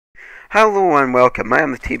Hello and welcome. I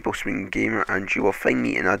am the Table Swing Gamer, and you will find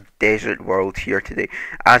me in a desert world here today,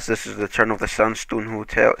 as this is the turn of the Sandstone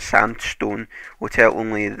Hotel.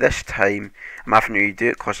 Only this time I'm having to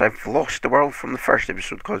redo it because I've lost the world from the first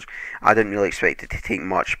episode. Because I didn't really expect it to take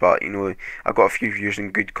much, but I got a few views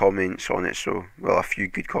and good comments on it. So, well, a few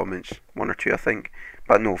good comments, one or two I think.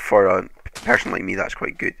 But no, for a person like me, that's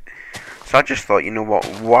quite good. So I just thought, you know what,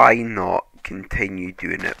 why not continue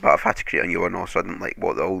doing it? But I've had to create a new one also. I didn't like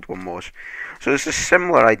what the old one was. So it's a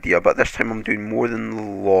similar idea, but this time I'm doing more than the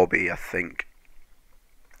lobby, I think.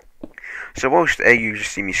 So whilst you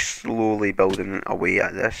just see me slowly building away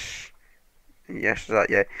at this. Yes, is that,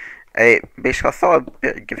 yeah. Basically, I thought I'd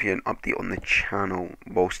better give you an update on the channel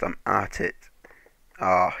whilst I'm at it.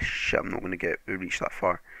 Ah, shit, I'm not going to reach that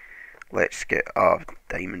far. Let's get a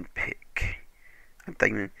diamond pick. A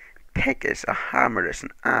diamond pick is a hammer, it's an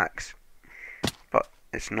axe. But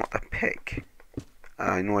it's not a pick.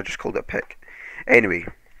 I know I just called it a pick. Anyway.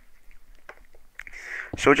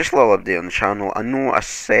 So just a little update on the channel. I know I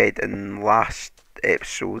said in last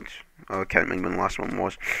episode, I can't remember when the last one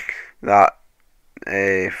was, that,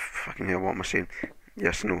 fucking hell, what am I saying?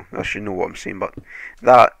 Yes, no, I should know what I'm saying, but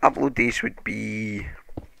that upload days would be,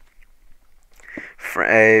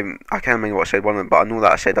 I can't remember what I said, but I know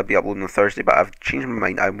that I said I'd be uploading on Thursday, but I've changed my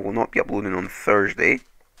mind. I will not be uploading on Thursday.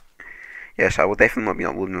 Yes, I will definitely not be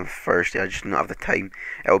uploading on Thursday, I just don't have the time.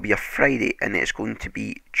 It'll be a Friday, and it's going to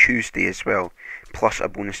be Tuesday as well, plus a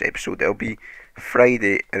bonus episode. It'll be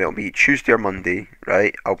Friday, and it'll be Tuesday or Monday,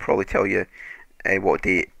 right? I'll probably tell you what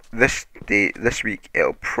day. This week,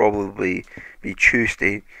 it'll probably be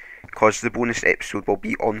Tuesday, because the bonus episode will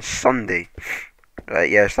be on Sunday. Right,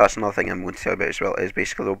 yes, that's another thing I'm going to tell you about as well, is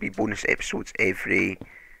basically there'll be bonus episodes every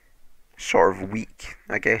sort of week,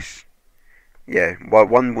 I guess. Yeah, well,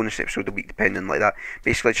 one bonus episode a week, depending like that.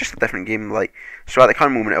 Basically, it's just a different game. Like, so at the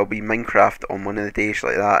current moment, it'll be Minecraft on one of the days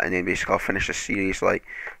like that, and then basically I'll finish the series. Like,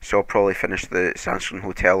 so I'll probably finish the Sandstone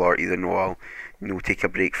Hotel, or either no, I'll take a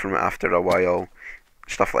break from it after a while,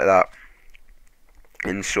 stuff like that.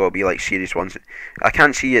 And so it'll be like series ones. I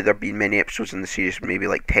can't see there being many episodes in the series, maybe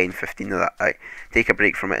like 10, 15 of that. I take a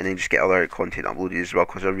break from it and then just get other content uploaded as well,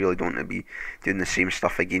 because I really don't want to be doing the same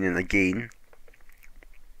stuff again and again.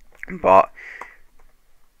 But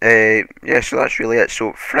yeah, so that's really it.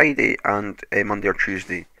 So Friday and Monday or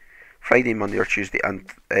Tuesday. Friday, Monday or Tuesday, and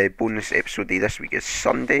bonus episode day this week is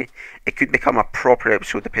Sunday. It could become a proper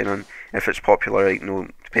episode depending on if it's popular, like,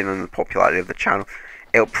 depending on the popularity of the channel.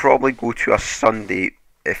 It'll probably go to a Sunday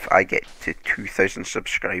if I get to 2,000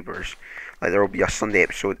 subscribers. Like, there will be a Sunday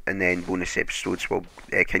episode, and then bonus episodes will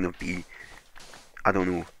kind of be, I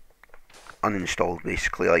don't know, uninstalled,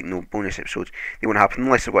 basically. Like, no bonus episodes, they won't happen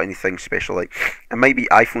unless I've got anything special. Like, it might be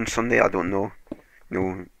iPhone Sunday, I don't know.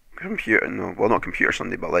 Computer, no, well, not computer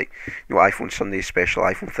Sunday, but like, iPhone Sunday, special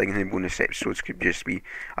iPhone thing, and then bonus episodes could just be,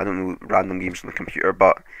 I don't know, random games on the computer.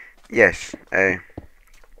 But yes, so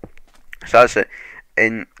that's it.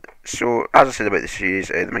 And so, as I said about the series,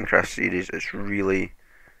 the Minecraft series, it's really,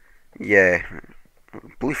 yeah,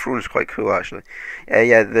 Blue Throne is quite cool, actually.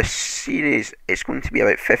 Yeah, the series, it's going to be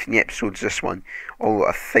about 15 episodes, this one. Although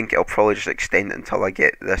I think it'll probably just extend it until I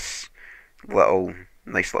get this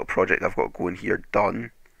nice little project I've got going here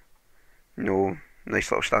done. Nice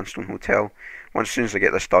little Sandstone Hotel. As soon as I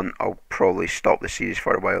get this done, I'll probably stop the series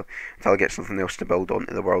for a while until I get something else to build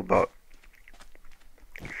onto the world. But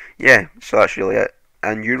yeah, so that's really it.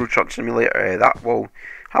 And Euro Truck Simulator, that will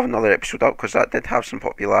have another episode up, because that did have some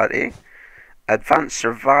popularity. Advanced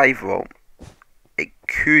Survival, it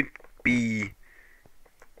could be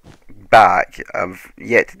back. I've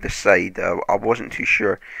yet to decide. I wasn't too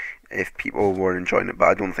sure if people were enjoying it, but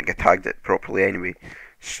I don't think I tagged it properly anyway.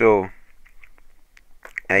 So,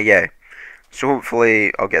 yeah. So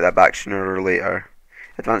hopefully I'll get that back sooner or later.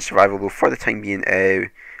 Advanced Survival, though, for the time being,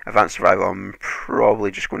 Advanced Survival I'm probably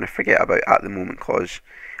just going to forget about at the moment, because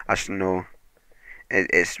I just know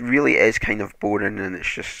it really is kind of boring, and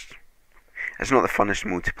it's not the funnest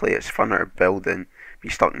mode to play. It's funner building, be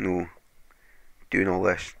stuck doing all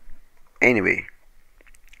this. Anyway,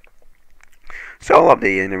 so I'll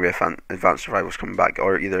update you anyway if Advanced Survival's coming back,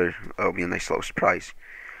 or either it'll be a nice little surprise.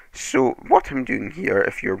 So what I'm doing here,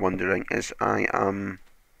 if you're wondering, is I am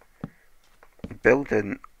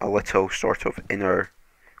building a little sort of inner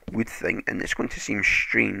wood thing, and it's going to seem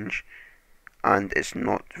strange, and it's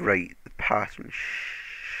not right. The pattern,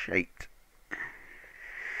 shite.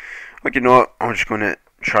 But you know what, I'm just going to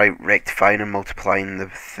try rectifying and multiplying the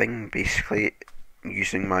thing, basically,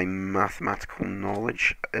 using my mathematical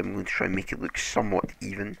knowledge. I'm going to try and make it look somewhat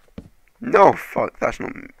even. No, fuck, that's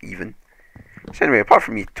not even. So anyway, apart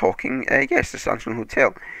from me talking, yes, the Sandstone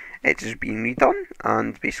Hotel. it is being redone,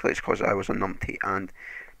 and basically it's because I was a numpty and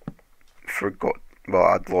forgot. Well,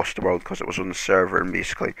 I'd lost the world because it was on the server, and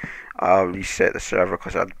basically I reset the server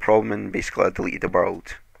because I had a problem, and basically I deleted the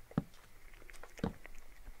world.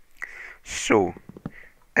 So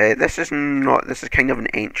this is not. This is kind of an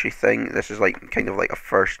entry thing. This is like kind of like a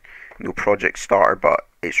first, project starter, but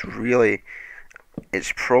it's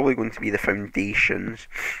probably going to be the foundations.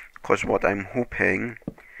 Because what I'm hoping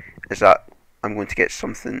is that I'm going to get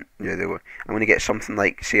something. Yeah, there we go. I'm going to get something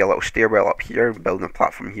like, say, a little stairwell up here, building a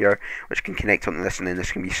platform here, which can connect onto this, and then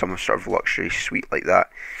this can be some sort of luxury suite like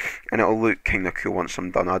that, and it'll look kind of cool once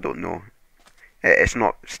I'm done. I don't know. It's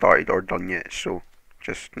not started or done yet, so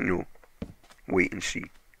just wait and see.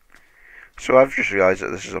 So I've just realised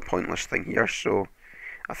that this is a pointless thing here, so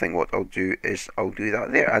I think what I'll do is I'll do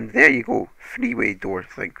that there, and there you go, freeway door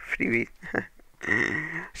thing, freeway.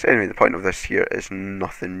 So anyway, the point of this here is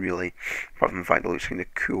nothing really, apart from the fact it looks kind of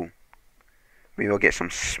cool. Maybe I'll get some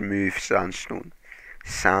smooth sandstone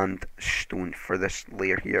for this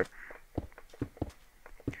layer here.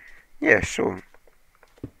 Yeah, so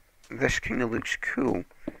this kind of looks cool.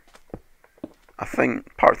 I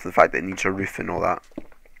think part of the fact that it needs a roof and all that.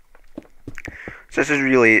 So this is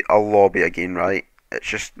really a lobby again, right? It's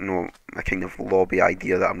just a kind of lobby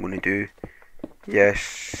idea that I'm going to do.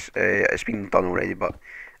 Yes, it's been done already, but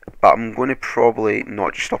I'm going to probably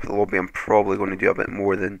not just stop at the lobby. I'm probably going to do a bit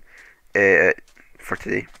more than for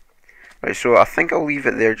today. Right, so I think I'll leave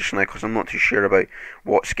it there just now because I'm not too sure about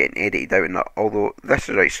what's getting edited out and that. Although this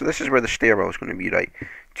is right, so this is where the stairwell is going to be, right,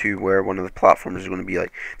 to where one of the platforms is going to be.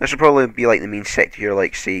 Like, this will probably be like the main sector here,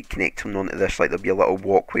 like say connecting onto this. Like there'll be a little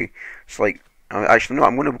walkway. It's like, actually no,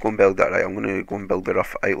 I'm going to go and build that. Right, I'm going to go and build a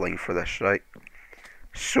rough outline for this. Right,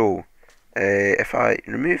 so if I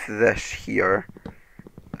remove this here,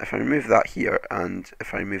 if I remove that here, and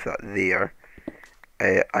if I remove that there,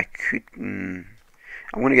 I could.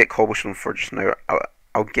 I'm going to get cobblestone for just now.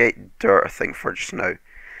 I'll get dirt, I think, for just now,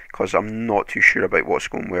 because I'm not too sure about what's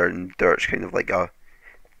going where, and dirt's kind of like a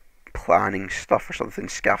planning stuff or something.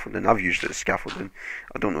 Scaffolding. I've used it as scaffolding.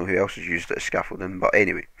 I don't know who else has used it as scaffolding, but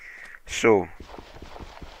anyway. So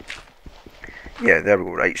yeah, there we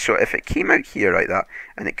go. Right. So if it came out here like that,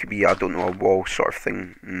 and it could be, I don't know, a wall sort of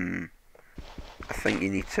thing. I think you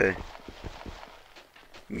need to.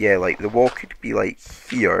 Yeah, like the wall could be like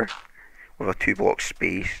here, with a 2-block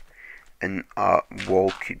space, and a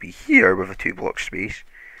wall could be here with a 2-block space,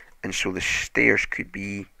 and so the stairs could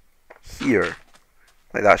be here,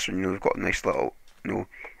 like that. So we've got a nice little,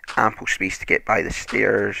 ample space to get by the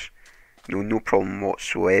stairs. No problem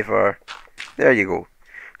whatsoever. There you go.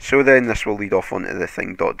 So then this will lead off onto the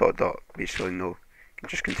thing. ... Basically, you can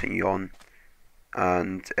just continue on,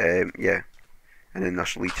 and yeah. And then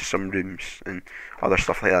this will lead to some rooms and other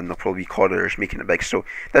stuff like that, and there'll probably be corridors making it big. So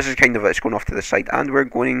this is kind of it's going off to the side, and we're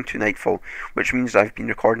going to nightfall, which means I've been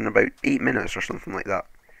recording about 8 minutes or something like that.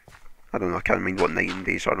 I don't know, I can't mind what night and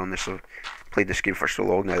days are on this. I've played this game for so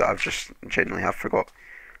long now that I've just genuinely have forgot.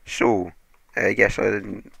 So I guess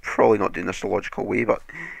I'm probably not doing this the logical way, but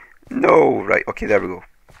no, right, okay, there we go.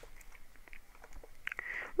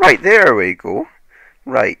 Right, there we go.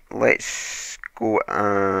 Right, let's go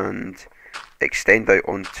and extend out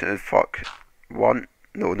onto fuck one.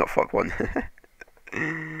 No, not fuck one.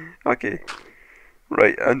 Okay.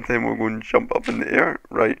 Right, and then we're going to jump up in the air.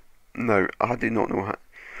 Right. Now, I do not know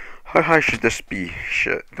how high should this be.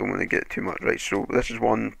 Shit, don't want to get too much. Right, so this is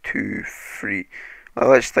 1, 2, 3. Well,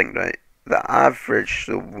 let's think, right. The average,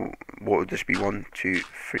 so what would this be? 1, 2,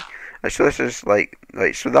 3. Right, so this is like,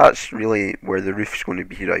 right, so that's really where the roof's going to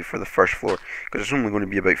be, right, for the first floor, because it's only going to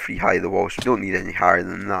be about 3 high, the wall, so we don't need any higher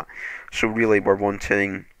than that. So really we're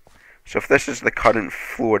wanting, so if this is the current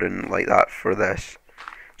flooring like that for this,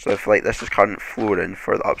 so if like this is current flooring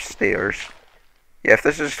for the upstairs, yeah, if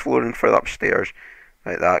this is flooring for the upstairs,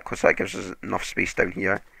 like that, because that gives us enough space down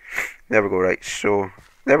here. There we go, right, so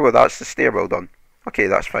there we go, that's the stairwell done. Okay,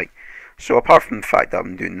 that's fine. So apart from the fact that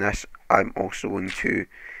I'm doing this, I'm also going to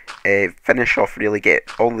finish off, really get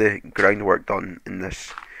all the groundwork done in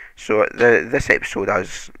this. So this episode,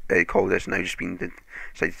 as called, is now just been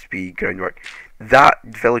decided to be groundwork. That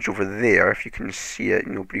village over there, if you can see it,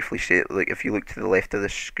 briefly see it, like if you look to the left of the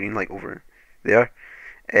screen, like over there,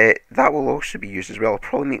 that will also be used as well. I'll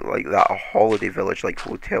probably make like that a holiday village, like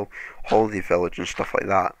hotel, holiday village and stuff like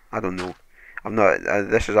that. I don't know. I'm not.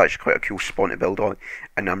 This is actually quite a cool spawn to build on,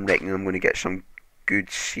 and I'm reckoning I'm going to get some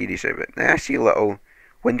good series out of it. Now I see a little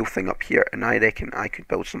window thing up here, and I reckon I could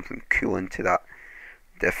build something cool into that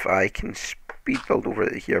if I can speed build over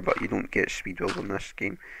it here, but you don't get speed build on this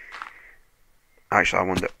game. Actually, I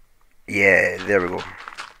wonder. Yeah, there we go.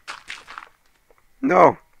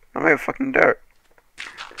 No, I'm out of fucking dirt.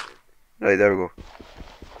 Right, there we go.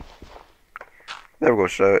 There we go.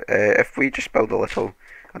 So if we just build a little,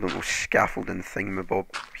 I don't know, scaffolding thingamabob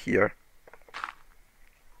here.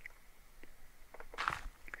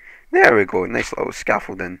 There we go. Nice little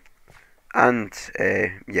scaffolding. And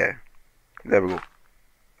yeah, there we go.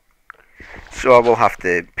 So I will have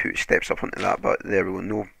to put steps up onto that, but there we go.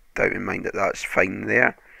 No doubt in mind that that's fine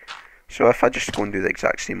there. So if I just go and do the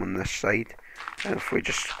exact same on this side, and if we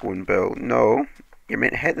just go and build, no, you're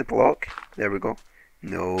meant to hit the block. There we go.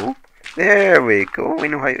 No, there we go. We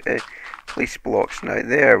know how to place blocks now.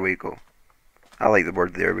 There we go. I like the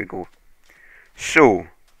word there we go. So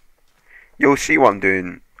you'll see what I'm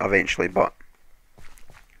doing eventually, but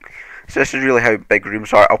so this is really how big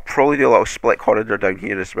rooms are. I'll probably do a little split corridor down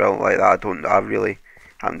here as well, like that. I really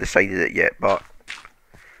haven't decided it yet, but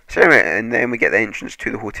so anyway, and then we get the entrance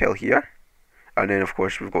to the hotel here, and then of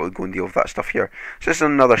course we've got to go and deal with that stuff here. So this is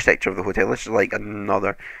another sector of the hotel. This is like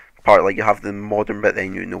another part. Like you have the modern bit,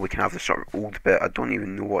 then you know we can have the sort of old bit. I don't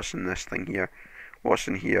even know what's in this thing here. What's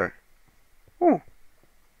in here? Oh.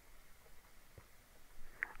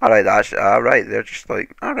 Alright, that's alright. They're just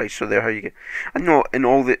like alright. So they're how you get. I know in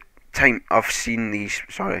all the time I've seen these.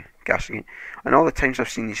 Sorry, gas again. And all the times I've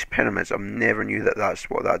seen these pyramids, I've never knew that that's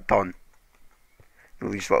what that done.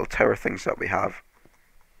 These little tower things that we have.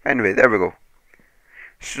 Anyway, there we go.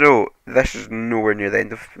 So this is nowhere near the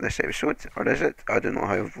end of this episode, or is it? I don't know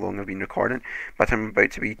how long I've been recording, but I'm about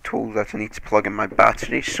to be told that I need to plug in my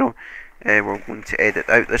battery, so we're going to edit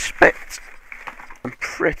out this bit. I'm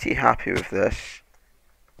pretty happy with this.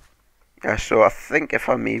 So I think if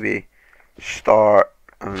I maybe start,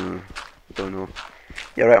 I don't know.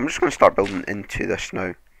 Yeah, right. I'm just going to start building into this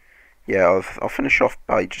now. Yeah, I'll finish off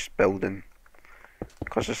by just building,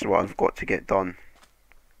 because this is what I've got to get done.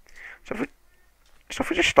 So if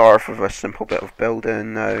we just start off with a simple bit of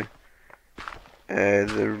building now.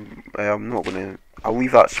 I'm not going to. I'll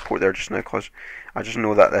leave that support there just now because I just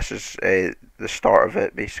know that this is the start of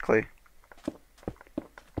it basically.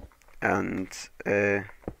 And there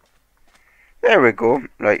we go.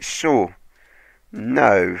 Right, so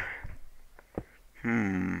now,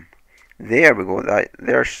 there we go.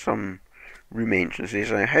 There's some room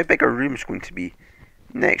entrances. Now, how big are rooms going to be?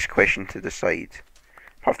 Next question to decide.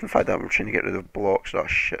 Apart from the fact that we're trying to get rid of blocks. Oh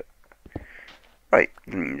shit. Right,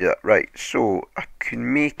 yeah, right. So I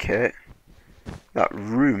can make it that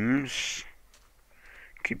rooms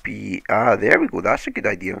could be there we go. That's a good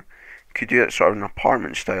idea. Could do it sort of an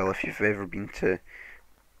apartment style if you've ever been to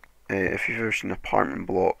if you've ever seen apartment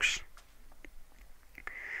blocks.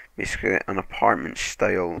 Basically an apartment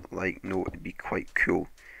style, like, no, it'd be quite cool.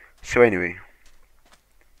 So anyway,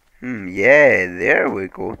 yeah, there we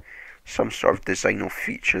go. Some sort of design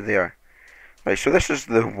feature there. Right, so this is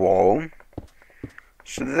the wall.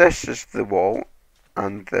 So this is the wall,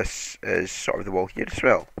 and this is sort of the wall here as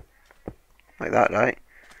well. Like that, right?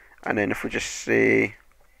 And then if we just say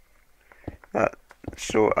that,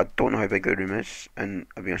 so I don't know how big the room is, and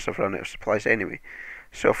I'll be honest, I've run out of supplies anyway.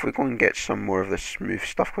 So if we go and get some more of this smooth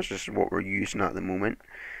stuff, because this is what we're using at the moment,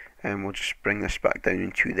 and we'll just bring this back down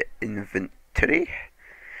into the inventory.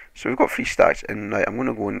 So we've got 3 stacks, and I'm going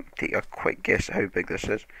to go and take a quick guess at how big this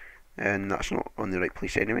is, and that's not on the right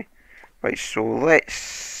place anyway. Right, so let's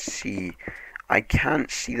see. I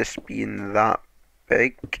can't see this being that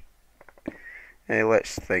big.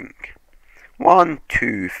 Let's think. 1,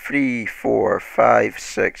 2, 3, 4, 5,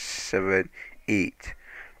 6, 7, 8.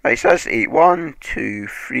 Right, so that's 8. 1, 2,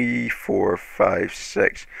 3, 4, 5,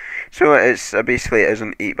 6. So it's basically it is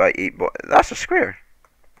an 8 by 8, but that's a square.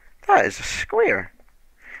 That is a square.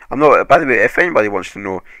 I'm not. By the way, if anybody wants to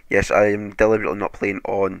know, yes, I am deliberately not playing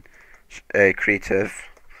on creative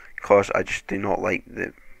because I just do not like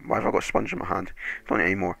the. Why have I got a sponge in my hand? Don't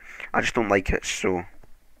anymore. I just don't like it. So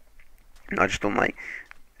I just don't like.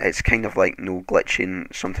 It's kind of like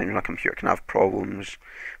glitching. Sometimes my computer can have problems.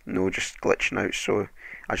 Just glitching out. So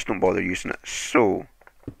I just don't bother using it. So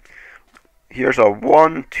here's a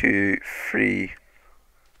 1, 2, 3.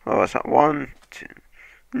 Oh, is that 1, 2?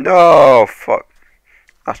 No, fuck.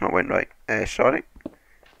 That's not went right. Sorry.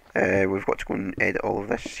 We've got to go and edit all of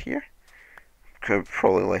this here. Could have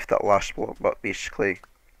probably left that last block, but basically,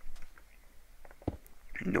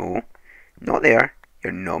 no, not there.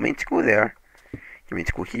 You're not meant to go there. You're meant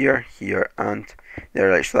to go here, here, and there.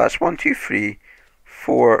 Right. So that's 1, 2, 3,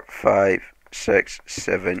 4, 5, 6,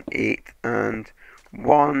 7, 8, and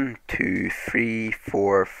 1, 2, 3,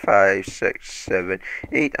 4, 5, 6, 7,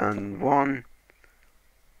 8, and 1.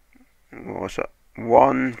 What was that?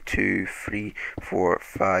 1, 2, 3, 4,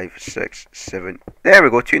 5, 6, 7. There we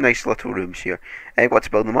go, 2 nice little rooms here. I've got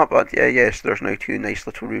to build them up, but yes, there's now 2 nice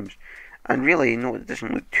little rooms. And really, no, it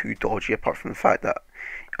doesn't look too dodgy, apart from the fact that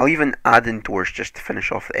I'll even add in doors just to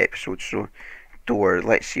finish off the episode. So, door,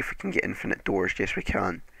 let's see if we can get infinite doors. Yes, we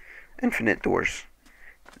can. Infinite doors.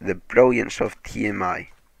 The brilliance of TMI.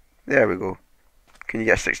 There we go. Can you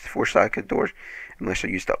get a 64 stack of doors? Unless I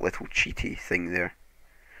use that little cheaty thing there.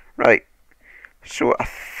 Right. So I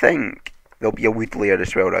think there'll be a wood layer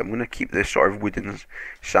as well, right? I'm going to keep this sort of wooden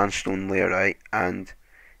sandstone layer, right? And,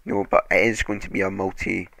 but it is going to be a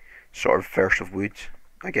multi sort of verse of wood,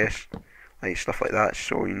 I guess. Like stuff like that.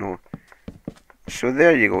 So, So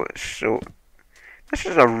there you go. So, this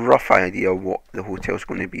is a rough idea of what the hotel's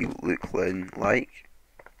going to be looking like.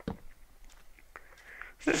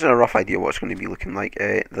 This is a rough idea of what it's going to be looking like.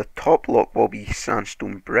 The top block will be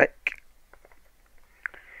sandstone brick.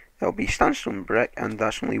 There'll be sandstone brick, and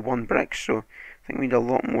that's only 1 brick, so I think we need a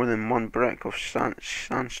lot more than 1 brick of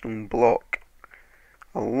sandstone block.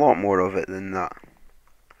 A lot more of it than that.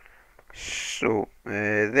 So,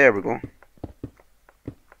 there we go.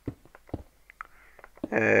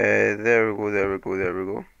 There we go, there we go, there we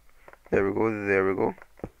go. There we go, there we go.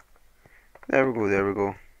 There we go, there we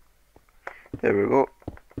go. There we go.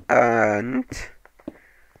 And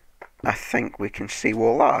I think we can say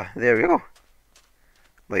voila. There we go.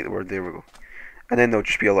 Like the word, there we go. And then there'll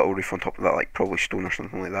just be a little roof on top of that, like probably stone or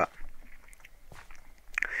something like that.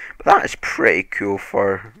 But that is pretty cool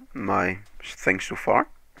for my thing so far.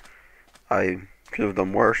 I could have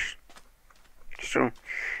done worse. So,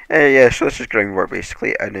 yeah, so this is groundwork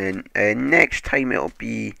basically. And then next time it'll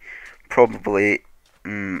be probably,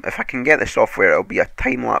 if I can get the software, it'll be a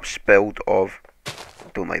time-lapse build of,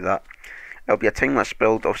 don't like that. It'll be a time-lapse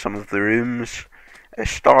build of some of the rooms.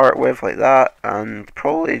 Start with like that, and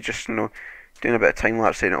probably just doing a bit of time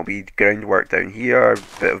lapse. Then it'll be groundwork down here, a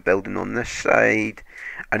bit of building on this side,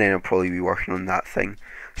 and then I'll probably be working on that thing.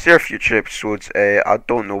 So there are future episodes. I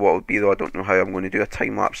don't know what it will be though. I don't know how I'm going to do a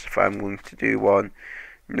time lapse if I'm going to do one.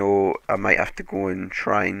 I might have to go and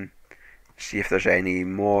try and see if there's any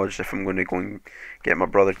mods. If I'm going to go and get my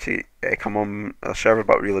brother to come on a server,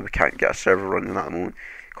 but really we can't get a server running at the moment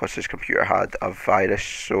because his computer had a virus.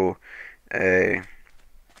 So.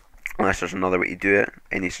 Unless there's another way to do it.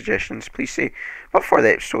 Any suggestions, please say. But for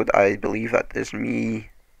the episode, I believe that is me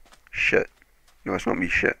shit. No, it's not me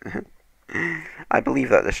shit. I believe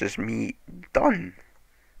that this is me done.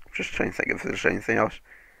 I'm just trying to think if there's anything else.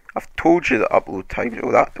 I've told you the upload time.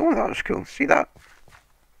 Oh, that was cool. See that?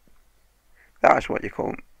 That's what you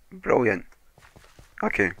call brilliant.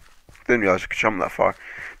 Okay. Didn't realise I could jump that far.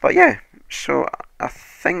 But yeah, so I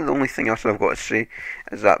think the only thing else I've got to say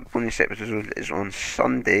is that bonus episode is on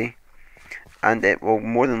Sunday. And it will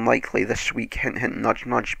more than likely this week, hint hint nudge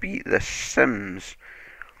nudge, be The Sims.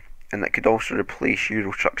 And it could also replace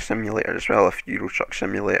Euro Truck Simulator as well, if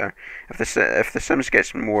The Sims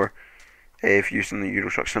gets more views than the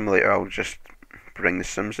Euro Truck Simulator, I'll just bring The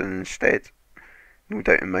Sims in instead. No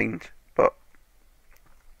doubt in mind. But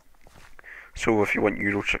so if you want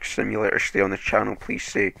Euro Truck Simulator to stay on the channel, please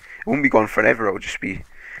say. It won't be gone forever, it'll just be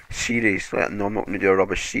series. No, I'm not going to do a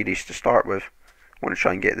rubbish series to start with. I want to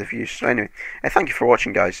try and get the views. So anyway, thank you for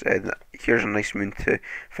watching, guys. Here's a nice moon to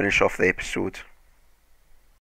finish off the episode.